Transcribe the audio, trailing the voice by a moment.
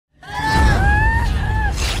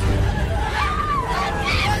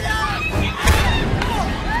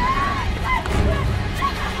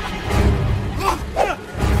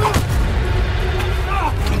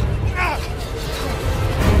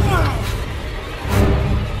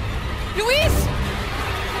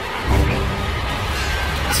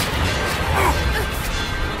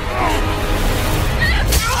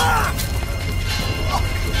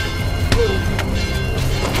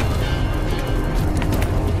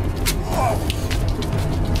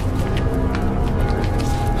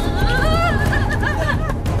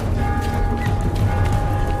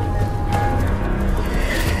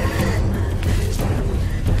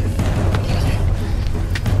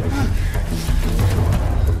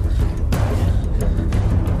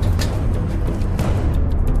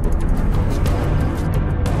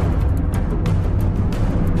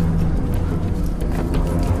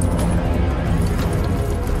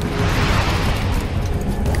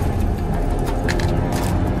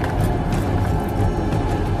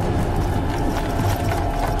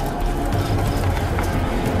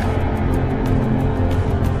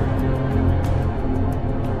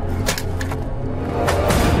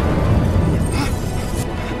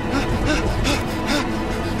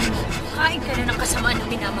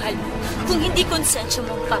Kung hindi Concepcion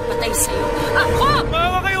mong papatay sa'yo, ako!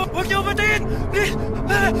 Maawa kayo! Huwag niyo patayin!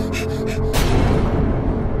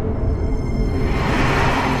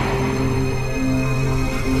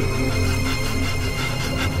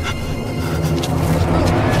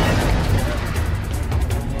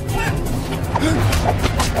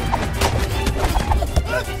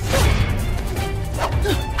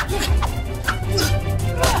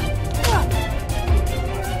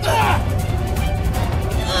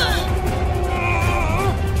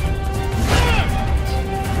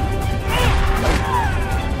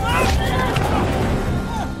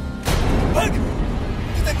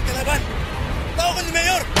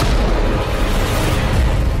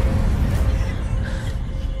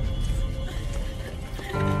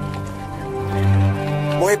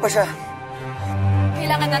 Pa siya.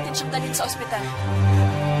 Kailangan natin siyang dalhin sa ospital.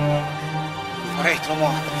 Okay, ito mo.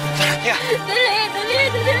 Yeah.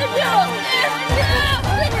 Dali niyo!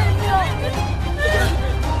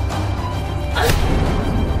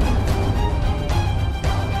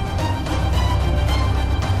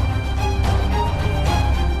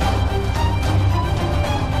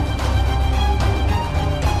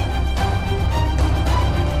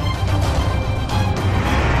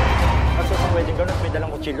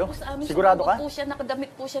 Sigurado ka?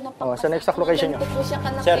 Nakadamit po siya ng sa next location nyo.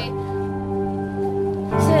 Sir.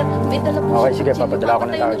 Sir, may dala po okay, sige, papadala ko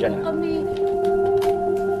ng tao dyan.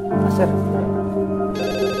 Sir.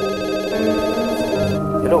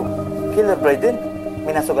 Hello, Killer Bryden?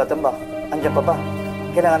 May nasugatan ba? Andiyan pa ba?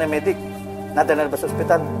 Kailangan ng medic. Nadala na ba sa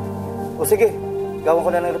ospital? O sige, gawin ko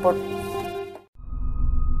na ng report.